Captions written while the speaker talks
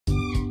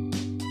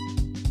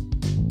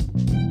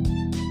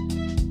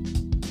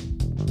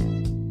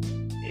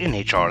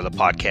NHR, the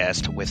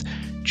podcast with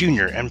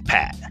Junior and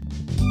Pat.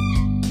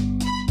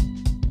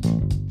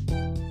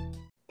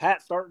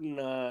 Pat, starting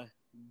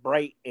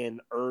bright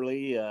and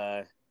early.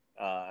 It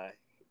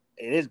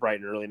is bright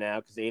and early now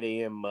because 8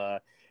 a.m.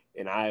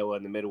 In Iowa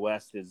in the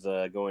Midwest is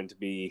going to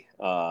be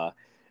the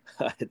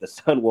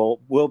sun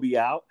will be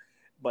out,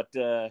 but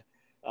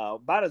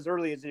about as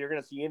early as you're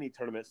going to see any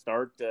tournament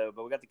start.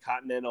 But we got the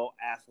Continental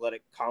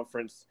Athletic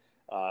Conference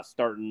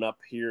starting up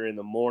here in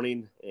the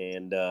morning,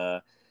 and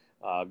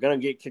going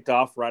to get kicked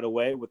off right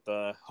away with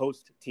the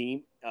host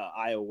team,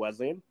 Iowa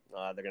Wesleyan.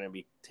 They're going to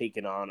be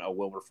taking on a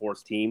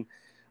Wilberforce team,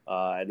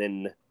 and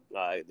then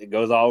it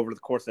goes all over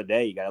the course of the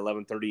day. You got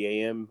 11:30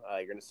 a.m.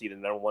 You're going to see the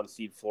number 1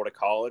 seed Florida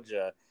College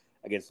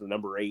against the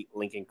number 8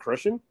 Lincoln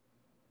Christian.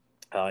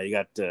 You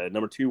got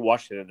number 2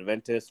 Washington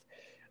Adventist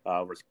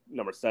versus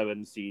number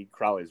 7 seed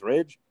Crowley's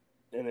Ridge,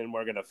 and then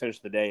we're going to finish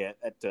the day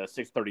at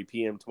 6:30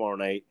 p.m. tomorrow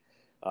night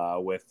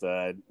with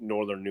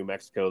Northern New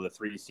Mexico, the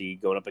 3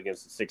 seed, going up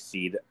against the 6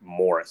 seed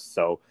Morris.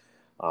 So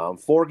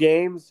 4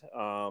 games.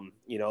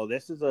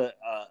 This is a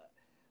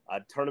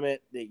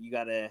tournament that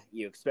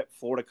you expect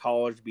Florida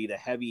College to be the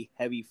heavy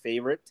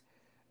favorite,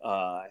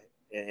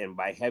 and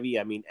by heavy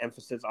I mean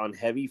emphasis on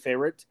heavy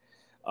favorite.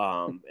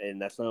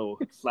 And that's no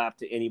slap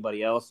to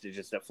anybody else. It's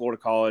just that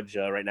Florida College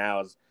right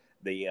now is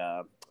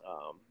the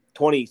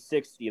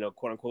 26th,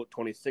 quote unquote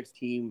 26th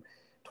team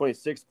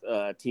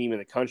in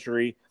the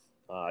country,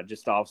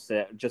 just off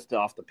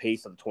the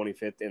pace of the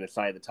 25th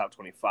inside the top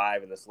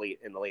 25 in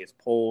the latest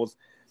polls.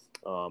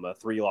 A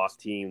 3-loss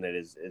team that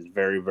is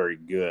very, very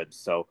good.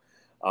 So,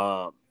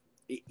 outside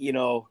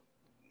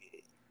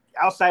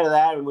of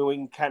that, we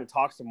can kind of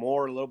talk some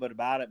more a little bit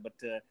about it. But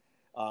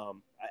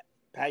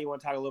Pat, you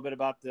want to talk a little bit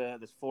about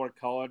this Florida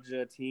College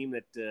team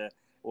that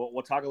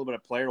we'll talk a little bit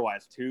of player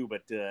wise too.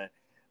 But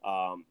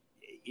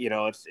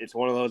it's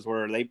one of those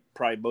where they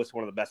probably boast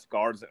one of the best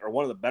guards or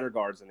one of the better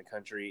guards in the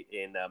country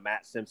in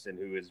Matt Simpson,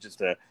 who is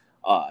just a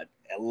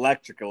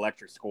electric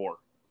scorer.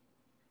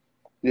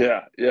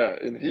 Yeah,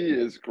 and he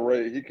is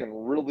great. He can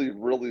really,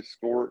 really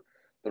score.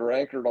 They're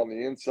anchored on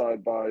the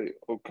inside by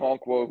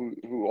Okonkwo,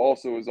 who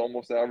also is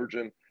almost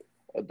averaging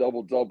a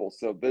double-double.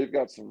 So they've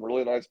got some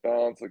really nice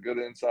balance, a good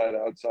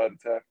inside-outside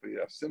attack. But,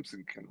 yeah,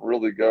 Simpson can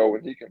really go,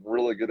 and he can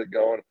really get it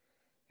going.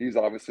 He's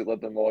obviously led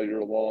them all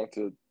year long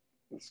to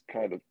this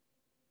kind of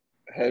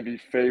heavy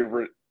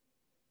favorite,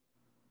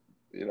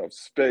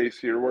 space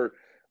here where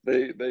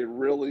they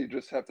really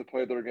just have to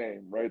play their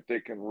game, right? They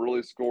can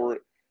really score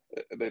it.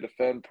 They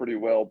defend pretty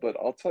well. But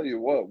I'll tell you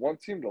what, one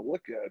team to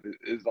look at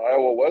is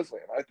Iowa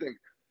Wesleyan. I think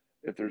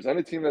if there's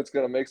any team that's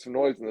going to make some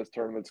noise in this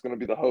tournament, it's going to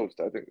be the host.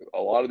 I think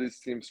a lot of these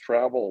teams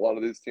travel. A lot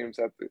of these teams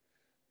have to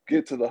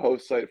get to the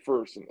host site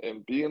first.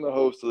 And being the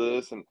host of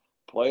this and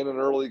playing an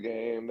early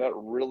game, that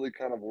really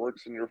kind of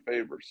works in your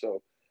favor.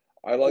 So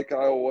I like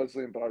Iowa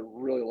Wesleyan, but I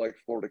really like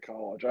Florida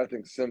College. I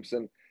think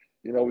Simpson,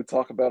 we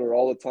talk about it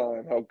all the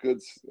time, how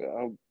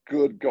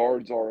good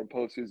guards are in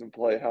postseason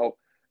play, how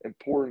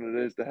important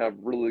it is to have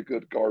really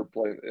good guard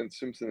play, and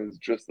Simpson is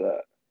just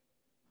that.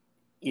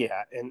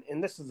 Yeah,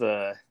 and this is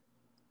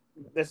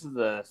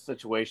a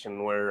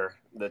situation where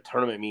the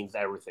tournament means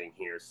everything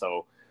here.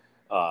 So,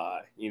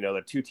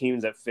 the 2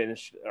 teams that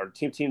finish or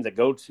 2 teams that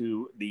go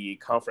to the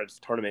conference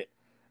tournament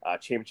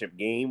championship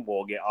game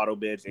will get auto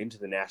bids into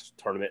the national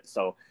tournament.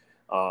 So,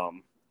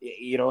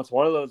 it's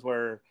one of those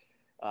where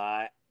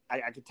I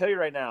can tell you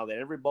right now that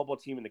every bubble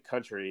team in the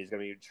country is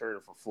going to be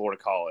cheering for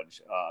Florida College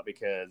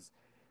because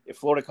if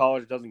Florida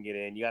College doesn't get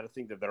in, you got to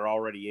think that they're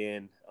already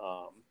in.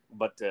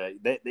 But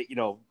they,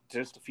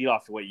 just to feed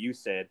off what you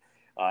said,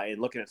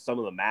 and looking at some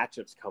of the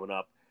matchups coming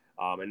up,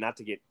 and not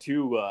to get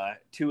too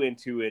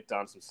into it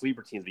on some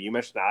sleeper teams, but you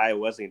mentioned the Iowa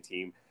Wesleyan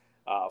team.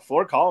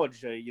 Florida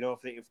College,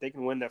 if they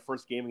can win that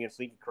first game against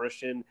Lincoln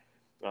Christian,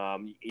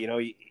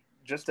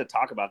 just to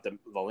talk about the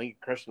Lincoln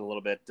Christian a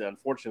little bit.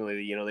 Unfortunately,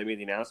 they made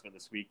the announcement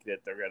this week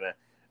that they're going to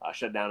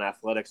shut down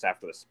athletics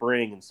after the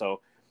spring, and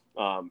so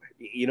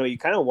you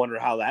kind of wonder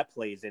how that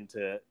plays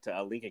into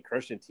a Lincoln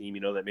Christian team.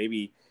 That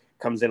maybe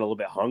comes in a little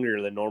bit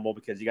hungrier than normal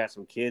because you got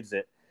some kids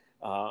that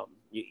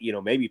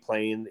maybe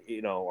playing,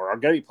 or are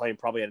going to be playing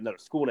probably at another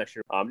school next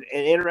year. An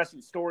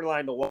interesting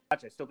storyline to watch.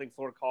 I still think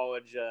Florida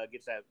College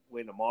gets that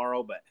win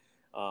tomorrow, but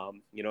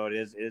it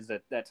is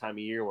at that time of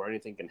year where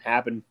anything can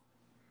happen.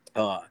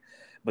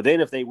 But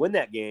then if they win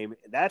that game,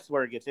 that's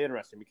where it gets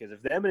interesting because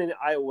if them and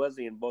Iowa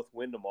Wesleyan both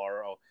win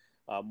tomorrow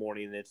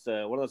morning, it's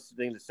one of those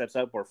things that sets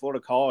up where Florida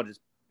College is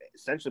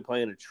essentially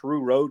playing a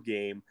true road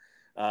game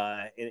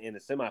in the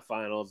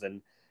semifinals,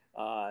 and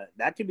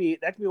that could be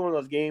one of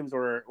those games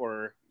where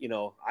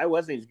Iowa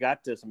Wesleyan's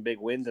got to some big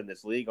wins in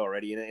this league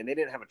already, and they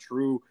didn't have a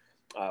true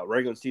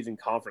regular season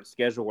conference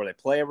schedule where they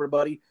play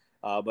everybody,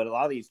 but a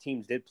lot of these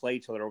teams did play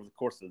each other over the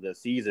course of the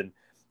season,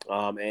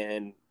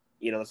 and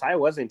this Iowa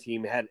Wesleyan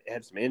team had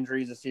some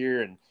injuries this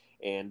year,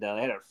 and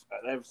they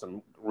have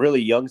some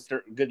really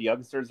good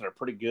youngsters that are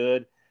pretty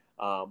good.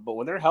 But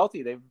when they're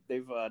healthy,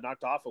 they've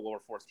knocked off a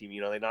Wilberforce team.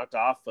 They knocked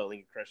off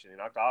Lincoln Christian. They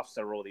knocked off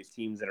several of these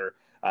teams that are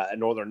a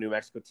Northern New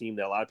Mexico team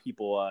that a lot of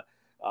people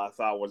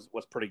thought was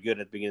pretty good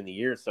at the beginning of the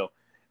year. So,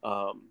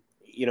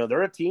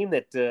 they're a team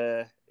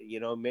that,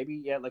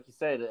 maybe, like you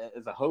said,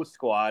 as a host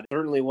squad,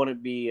 certainly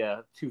wouldn't be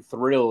too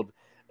thrilled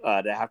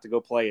to have to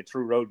go play a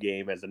true road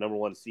game as the number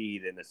one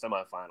seed in the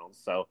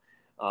semifinals. So,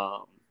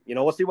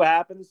 we'll see what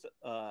happens.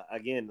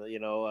 Again,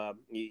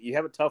 you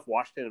have a tough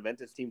Washington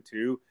Adventist team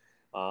too.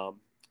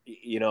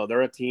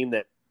 They're a team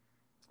that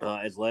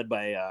is led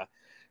by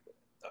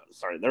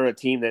they're a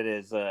team that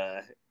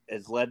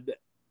is led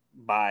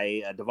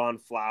by Devon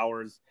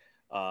Flowers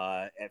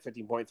at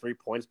 15.3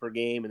 points per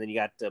game. And then you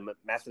got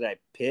Massadai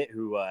Pitt,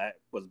 who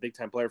was a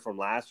big-time player from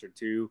last year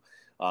too,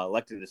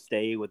 elected to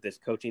stay with this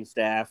coaching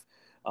staff.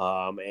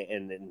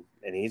 And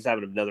he's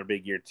having another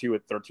big year too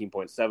at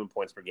 13.7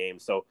 points per game.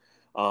 So,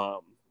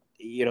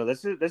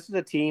 this is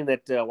a team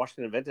that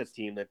Washington Adventist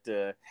team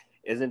that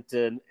isn't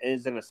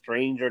a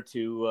stranger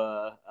to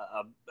a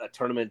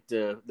tournament,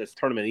 this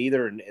tournament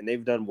either, and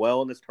they've done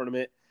well in this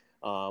tournament.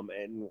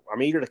 And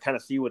I'm eager to kind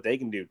of see what they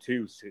can do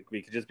too,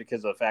 just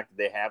because of the fact that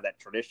they have that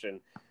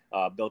tradition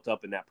built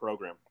up in that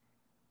program.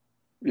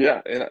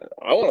 Yeah, and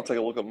I want to take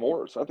a look at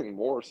Morris. I think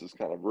Morris is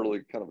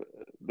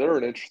they're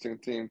an interesting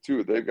team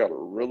too. They've got a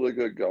really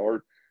good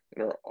guard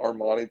in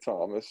Armani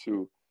Thomas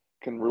who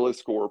can really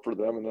score for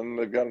them, and then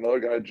they've got another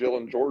guy,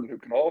 Jalen Jordan, who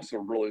can also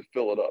really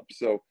fill it up.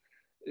 So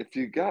if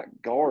you got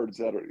guards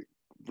that are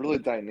really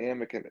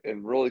dynamic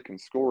and really can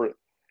score it,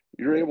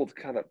 you're able to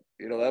kind of,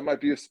 that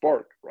might be a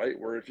spark, right?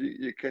 Where if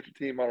you catch a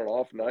team on an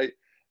off night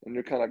and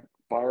you're kind of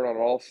firing on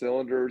all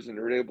cylinders and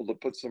you're able to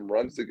put some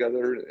runs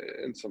together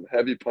and some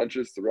heavy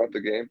punches throughout the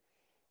game,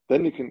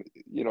 then you can,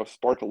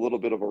 spark a little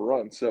bit of a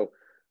run. So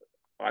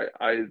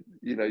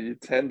you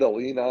tend to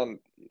lean on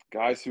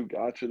guys who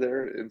got you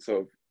there. And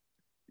so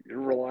you're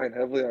relying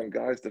heavily on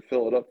guys to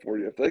fill it up for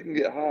you. If they can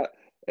get hot,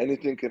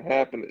 anything can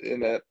happen in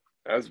that.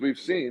 As we've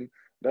seen,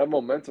 that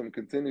momentum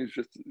continues,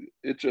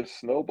 it just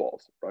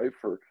snowballs, right?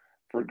 For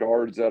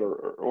guards that are,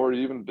 or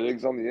even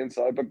bigs on the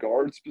inside, but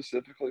guards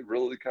specifically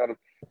really kind of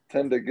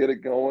tend to get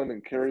it going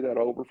and carry that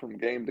over from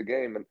game to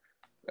game. And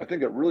I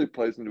think it really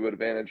plays into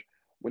advantage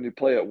when you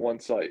play at one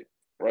site,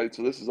 right?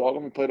 So this is all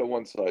going to be played at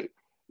one site.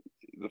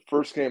 The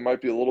first game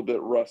might be a little bit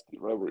rusty,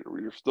 right?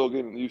 Where you're still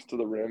getting used to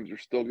the rims, you're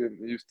still getting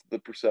used to the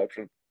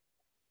perception.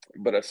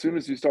 But as soon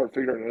as you start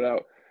figuring it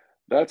out,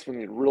 that's when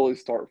you really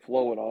start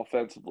flowing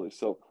offensively.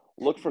 So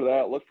look for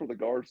that. Look for the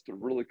guards to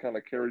really kind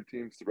of carry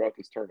teams throughout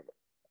this tournament.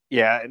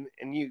 Yeah,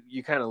 and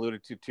you kind of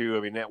alluded to too. I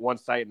mean, at one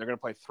site, and they're going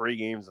to play 3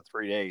 games in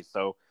 3 days.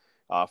 So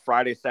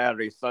Friday,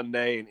 Saturday,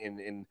 Sunday,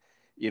 and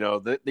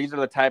these are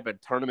the type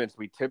of tournaments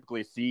we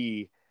typically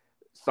see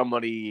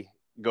somebody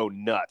go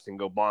nuts and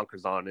go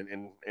bonkers on,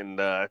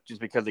 and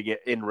just because they get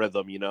in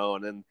rhythm,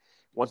 and then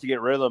once you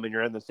get rhythm and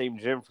you're in the same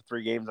gym for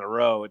 3 games in a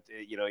row,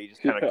 you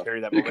just kind of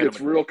carry that momentum. It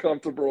gets real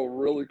comfortable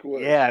really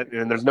quick. Yeah,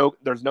 and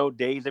there's no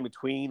days in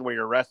between where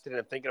you're resting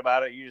and thinking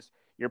about it.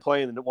 You're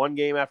playing one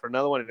game after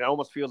another one, and it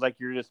almost feels like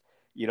you're just,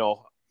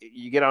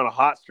 you get on a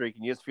hot streak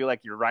and you just feel like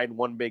you're riding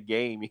one big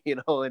game,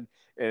 and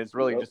it's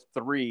really just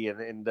 3.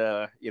 And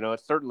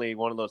it's certainly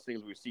one of those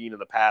things we've seen in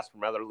the past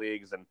from other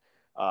leagues. And,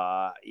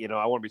 I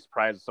wouldn't be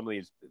surprised if some of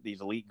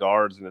these elite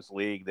guards in this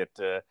league that,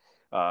 that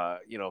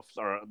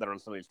are on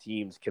some of these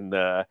teams can,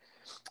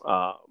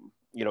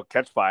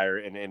 catch fire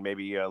and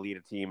maybe lead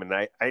a team. And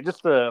I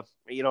just,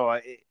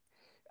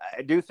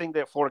 I do think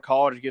that Florida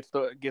College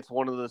gets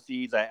one of the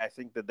seeds. I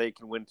think that they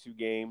can win 2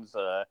 games.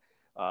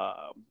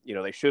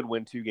 They should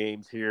win 2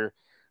 games here.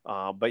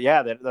 But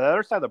yeah, the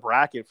other side of the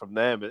bracket from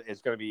them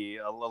is going to be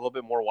a little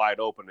bit more wide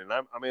open, and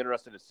I'm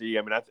interested to see.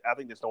 I mean, I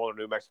think this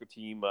Northern New Mexico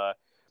team,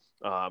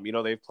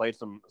 they've played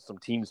some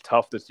teams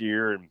tough this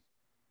year, and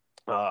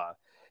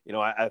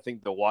I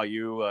think the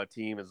YU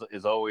team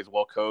is always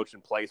well coached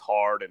and plays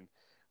hard, and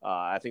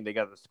I think they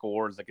got the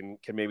scores that can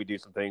maybe do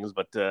some things,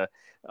 but.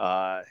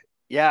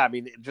 Yeah, I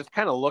mean, just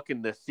kind of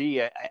looking to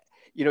see,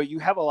 you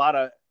have a lot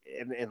of,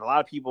 and a lot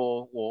of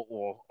people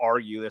will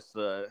argue this,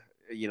 and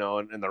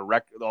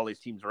all these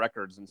teams'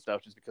 records and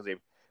stuff, just because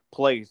they've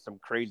played some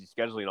crazy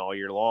scheduling all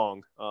year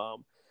long.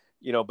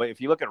 But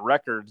if you look at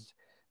records,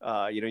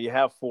 you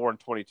have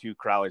 4-22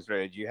 Crowley's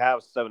Ridge, you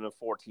have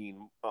 7-14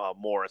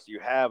 Morris,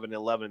 you have an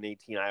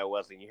 11-18 Iowa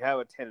Wesleyan, you have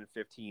a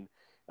 10-15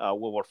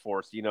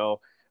 Wilberforce, you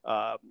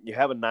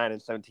have a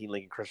 9-17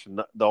 Lincoln Christian.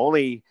 The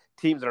only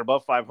teams that are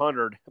above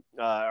 500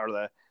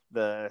 are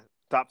the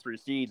top 3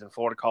 seeds in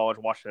Florida College,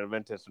 Washington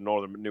Adventist, and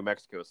Northern New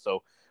Mexico.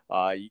 So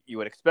you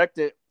would expect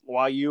it.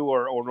 YU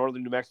or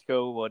Northern New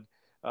Mexico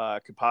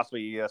could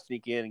possibly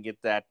sneak in and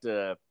get that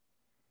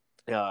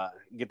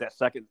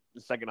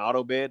second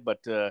auto bid. But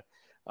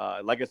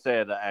like I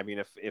said, I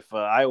mean, if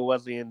Iowa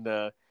Wesleyan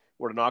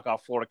were to knock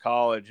off Florida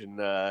College and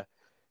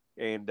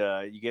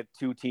you get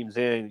 2 teams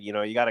in,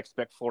 you got to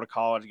expect Florida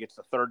College gets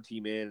the 3rd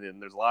team in,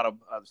 and there's a lot of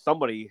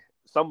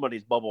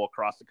somebody's bubble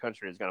across the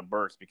country is going to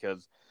burst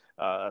because,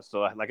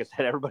 so like I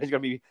said, everybody's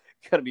going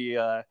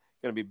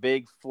to be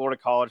big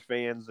Florida College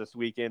fans this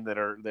weekend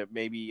that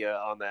may be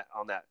on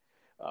that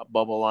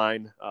bubble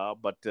line.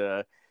 But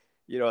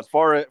as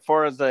far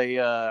as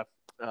a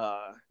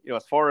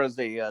as far as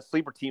a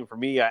sleeper team for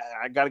me,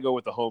 I got to go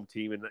with the home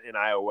team in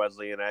Iowa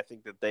Wesleyan. I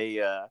think that they,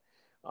 they're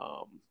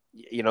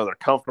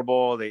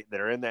comfortable.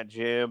 They're in that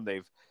gym.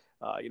 They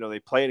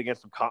played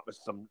against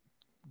some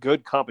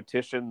good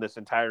competition this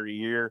entire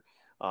year.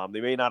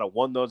 They may not have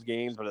won those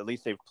games, but at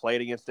least they've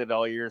played against it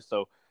all year.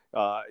 So,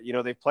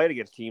 they've played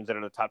against teams that are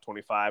in the top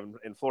 25,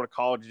 and Florida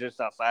College is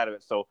just outside of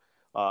it. So,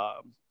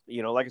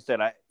 like I said,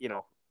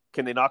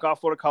 can they knock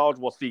off Florida College?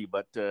 We'll see.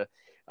 But,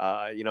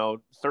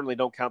 certainly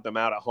don't count them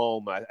out at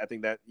home. I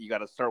think that you got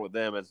to start with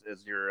them as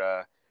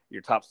your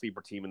top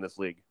sleeper team in this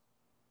league.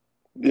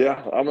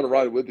 Yeah, I'm gonna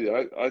ride with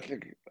you. I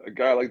think a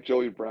guy like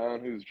Joey Brown,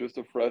 who's just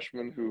a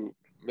freshman, who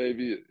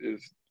maybe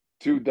is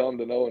too dumb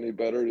to know any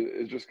better,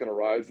 is just gonna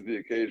rise to the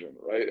occasion,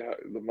 right?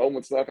 The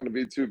moment's not gonna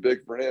be too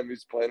big for him.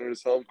 He's playing in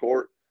his home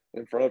court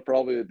in front of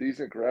probably a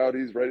decent crowd.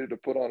 He's ready to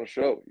put on a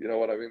show. You know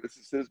what I mean? This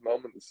is his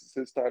moment. This is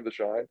his time to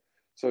shine.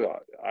 So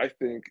I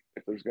think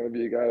if there's gonna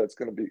be a guy that's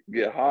gonna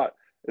get hot,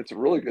 it's a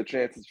really good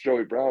chance it's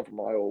Joey Brown from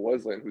Iowa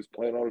Wesleyan, who's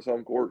playing on his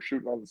home court,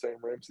 shooting on the same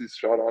rims he's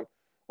shot on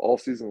all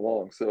season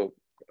long. So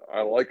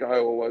I like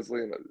Iowa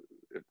Wesleyan.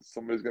 If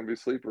somebody's going to be a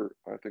sleeper,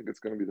 I think it's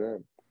going to be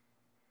them.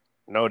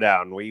 No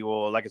doubt. And we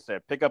will, like I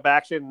said, pick up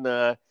action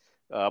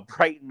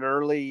bright and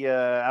early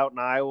out in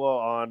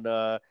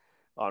Iowa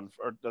on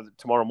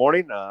tomorrow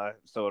morning.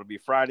 So it'll be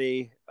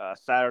Friday,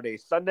 Saturday,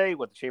 Sunday,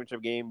 with the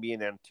championship game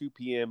being at 2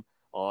 p.m.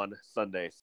 on Sunday.